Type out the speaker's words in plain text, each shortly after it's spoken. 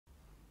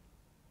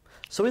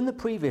So in the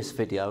previous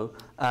video,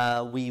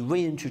 we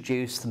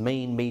reintroduced the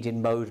mean,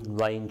 median, mode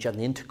and range, and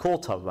the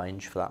interquartile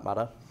range for that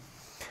matter,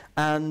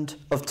 and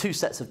of two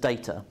sets of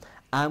data.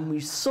 And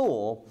we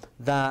saw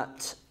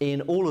that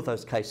in all of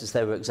those cases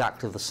they were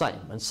exactly the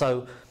same. And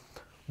so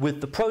with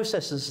the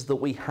processes that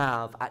we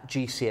have at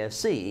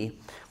GCSE,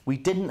 we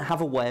didn't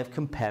have a way of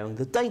comparing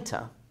the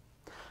data.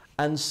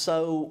 And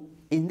so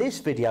in this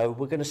video,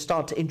 we're going to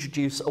start to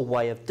introduce a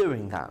way of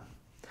doing that.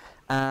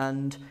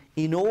 And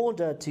in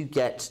order to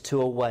get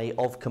to a way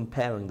of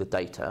comparing the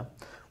data,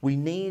 we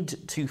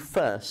need to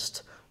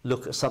first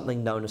look at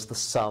something known as the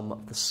sum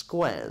of the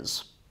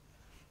squares.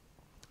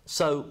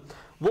 So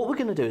what we're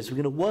going to do is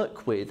we're going to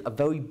work with a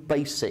very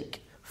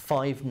basic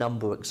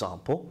 5-number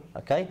example,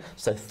 okay?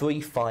 So 3,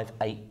 5,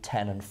 8,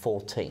 10 and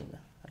 14,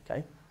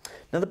 okay?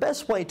 Now the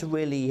best way to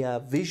really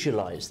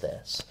visualize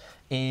this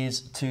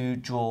is to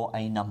draw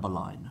a number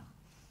line.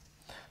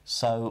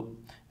 So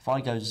if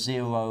I go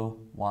 0,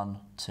 1,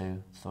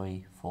 2,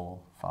 3, 4,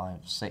 5,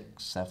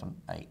 6, 7,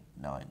 8,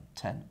 9,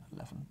 10,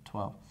 11,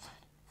 12,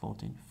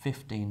 14,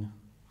 15,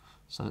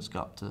 so let's go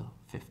up to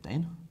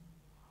 15,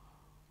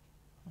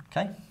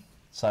 okay?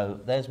 So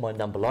there's my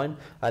number line,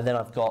 and then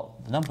I've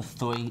got the number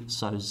 3,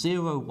 so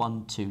 0,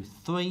 1, 2,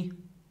 3.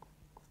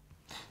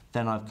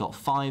 Then I've got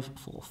 5,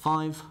 4,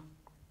 5.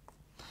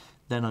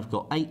 Then I've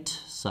got 8,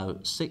 so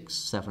 6,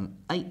 7,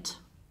 8.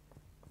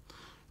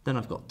 Then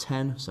I've got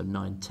 10, so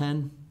 9,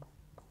 10.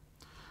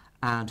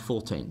 And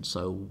 14,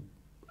 so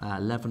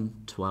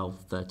 11,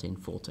 12, 13,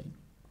 14.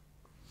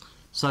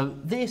 So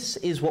this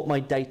is what my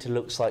data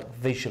looks like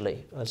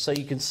visually. So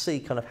you can see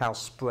kind of how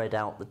spread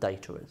out the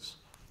data is.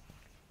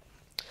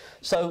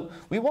 So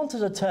we want to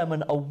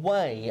determine a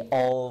way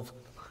of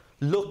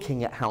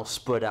looking at how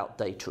spread out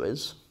data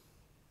is,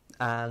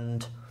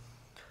 and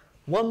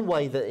one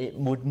way that it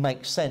would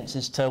make sense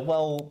is to,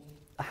 well,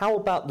 how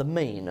about the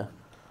mean?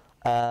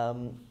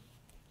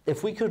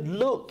 If we could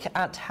look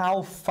at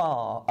how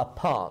far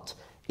apart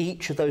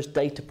each of those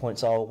data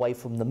points are away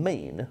from the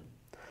mean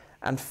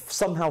and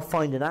somehow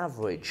find an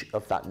average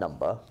of that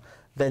number,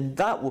 then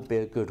that would be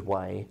a good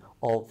way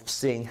of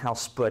seeing how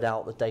spread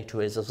out the data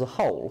is as a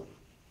whole.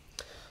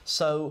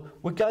 So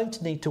we're going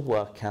to need to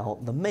work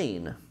out the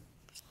mean.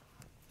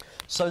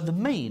 So the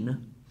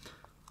mean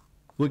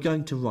we're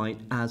going to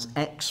write as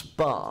x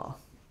bar,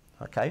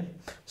 okay?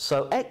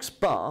 So x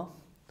bar,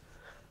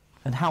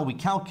 and how we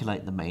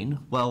calculate the mean,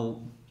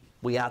 well,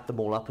 we add them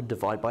all up and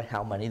divide by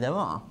how many there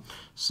are.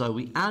 So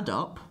we add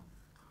up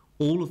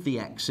all of the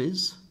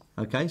x's,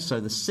 okay? So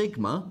the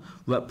sigma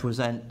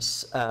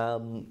represents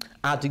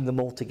adding them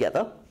all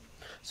together.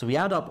 So we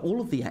add up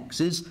all of the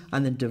x's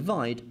and then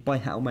divide by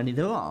how many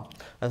there are.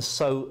 And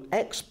so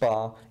x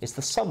bar is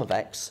the sum of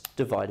x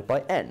divided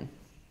by n.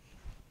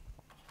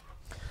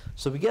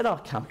 So we get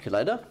our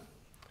calculator,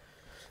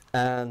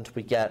 and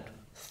we get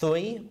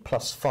 3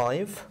 plus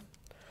 5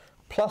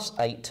 plus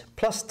 8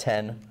 plus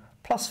 10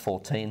 plus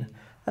 14,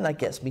 and that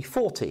gets me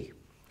 40.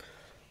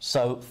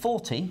 So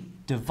 40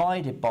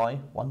 divided by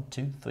 1,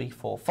 2, 3,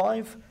 4,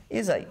 5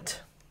 is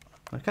 8.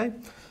 Okay?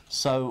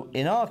 So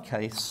in our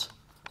case,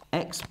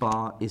 x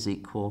bar is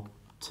equal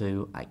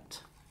to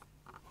 8.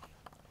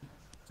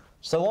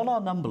 So on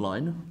our number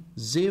line,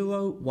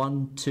 0,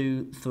 1,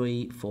 2,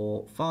 3,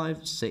 4,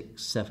 5,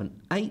 6,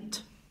 7,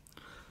 8.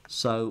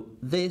 So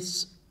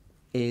this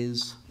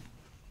is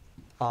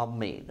our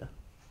mean,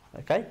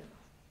 okay?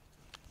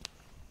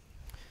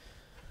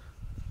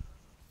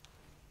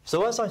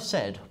 So as I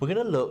said, we're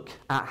going to look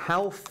at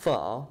how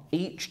far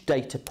each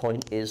data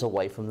point is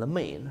away from the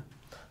mean.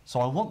 So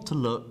I want to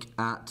look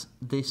at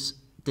this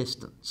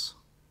distance.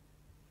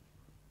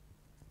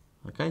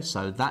 Okay,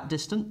 so that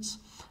distance,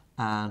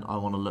 and I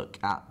want to look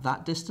at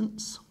that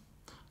distance,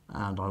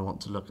 and I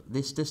want to look at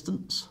this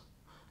distance,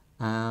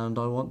 and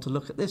I want to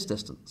look at this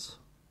distance.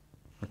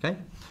 Okay,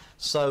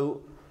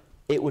 so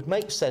it would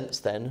make sense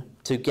then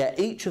to get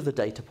each of the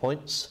data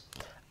points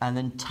and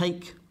then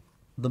take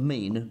the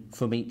mean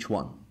from each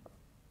one.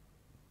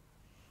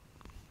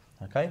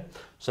 Okay,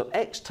 so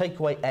x take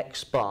away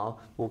x bar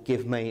will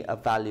give me a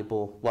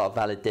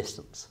valid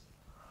distance.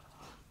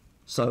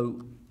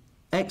 So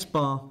x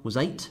bar was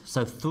 8,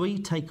 so 3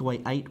 take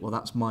away 8, well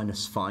that's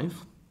minus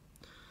 5.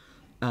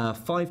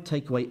 5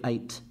 take away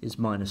 8 is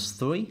minus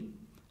 3.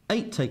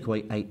 8 take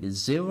away 8 is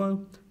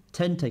 0.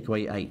 10 take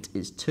away 8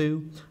 is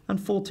 2.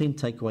 And 14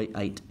 take away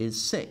 8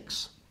 is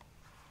 6.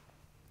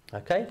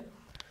 Okay?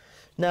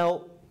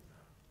 Now,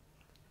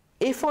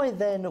 if I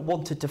then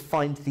wanted to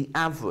find the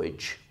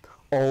average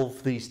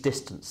of these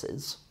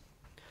distances,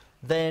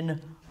 then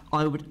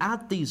I would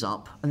add these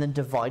up and then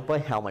divide by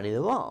how many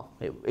there are.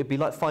 It'd be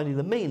like finding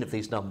the mean of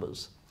these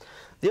numbers.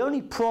 The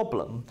only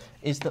problem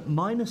is that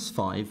minus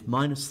 5,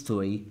 minus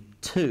 3,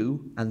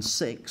 2 and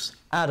 6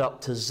 add up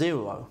to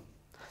 0.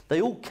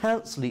 They all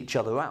cancel each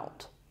other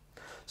out.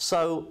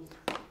 So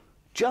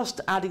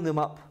just adding them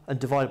up and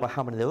dividing by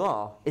how many there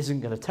are isn't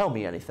going to tell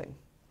me anything.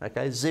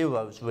 Okay,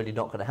 0 is really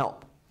not going to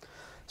help.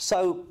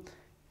 So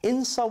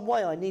in some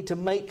way I need to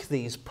make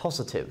these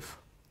positive,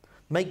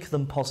 make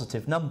them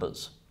positive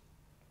numbers.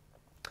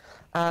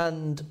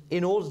 And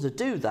in order to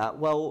do that,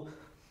 well,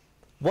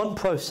 one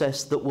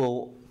process that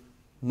will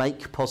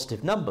make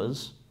positive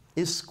numbers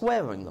is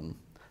squaring them.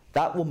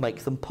 That will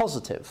make them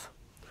positive.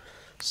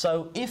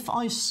 So if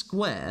I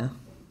square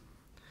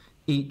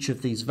each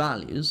of these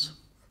values,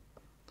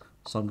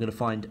 so I'm going to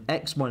find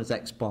x minus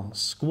x bar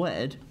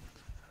squared,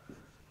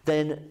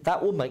 then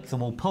that will make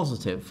them all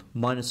positive.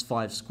 Minus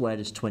 5 squared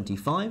is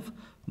 25,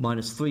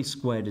 minus 3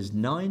 squared is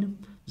 9,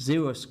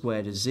 0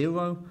 squared is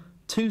 0,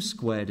 2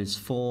 squared is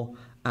 4,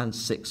 and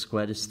 6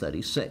 squared is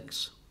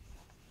 36.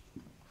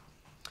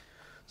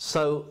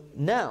 So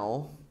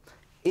now,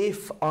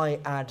 if I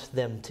add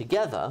them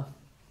together,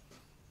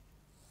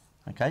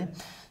 okay,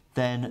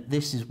 then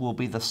this will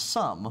be the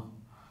sum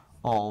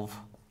of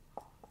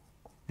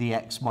the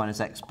x minus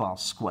x bar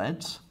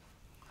squared.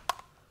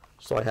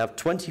 So I have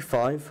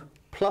 25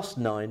 plus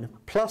 9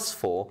 plus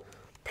 4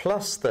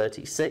 plus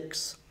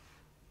 36,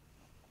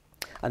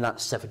 and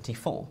that's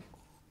 74.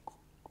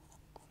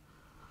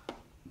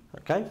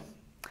 Okay?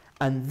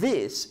 And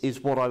this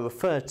is what I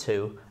refer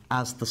to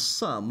as the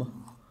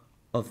sum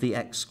of the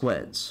x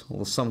squareds, or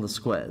the sum of the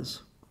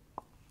squares.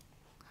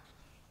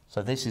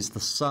 So this is the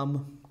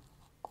sum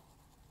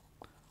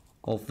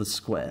of the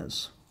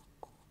squares.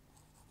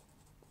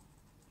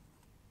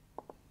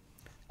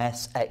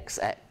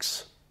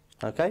 SXX.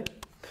 Okay?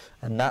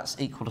 And that's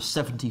equal to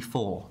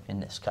 74 in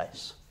this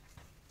case.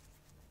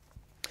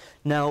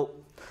 Now,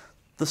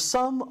 the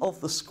sum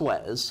of the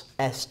squares,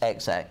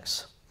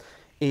 SXX,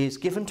 is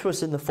given to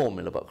us in the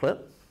formula booklet,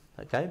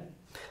 okay?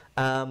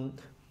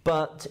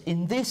 But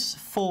in this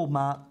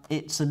format,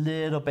 it's a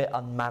little bit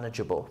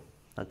unmanageable,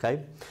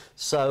 okay?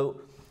 So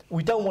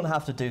we don't want to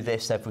have to do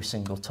this every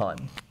single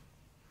time.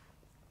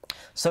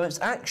 So it's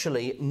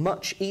actually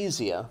much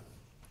easier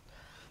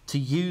to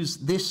use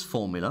this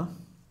formula,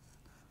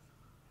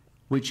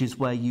 which is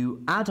where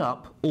you add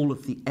up all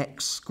of the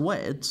x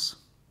squareds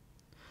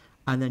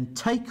and then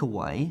take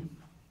away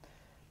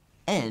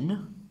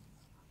n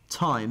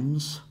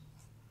times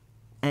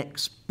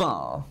x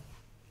bar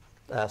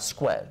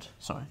squared,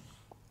 sorry.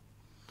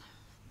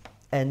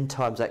 N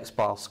times x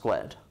bar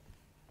squared.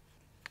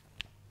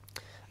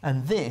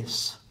 And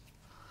this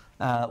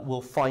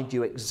will find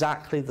you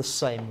exactly the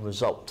same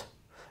result.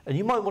 And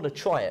you might want to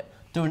try it.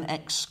 Do an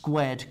x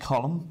squared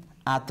column,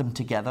 add them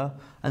together,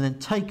 and then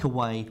take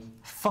away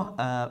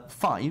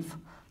 5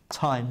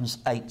 times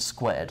 8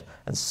 squared,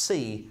 and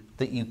see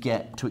that you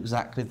get to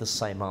exactly the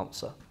same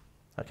answer.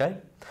 Okay?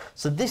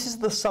 So this is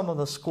the sum of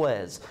the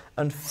squares,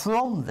 and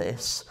from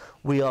this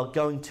we are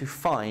going to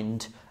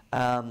find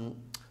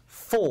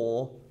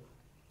 4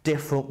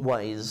 different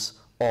ways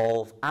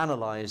of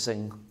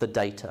analysing the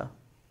data.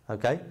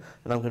 Okay?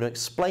 And I'm going to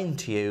explain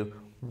to you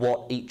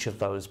what each of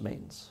those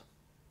means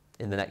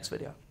in the next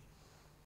video.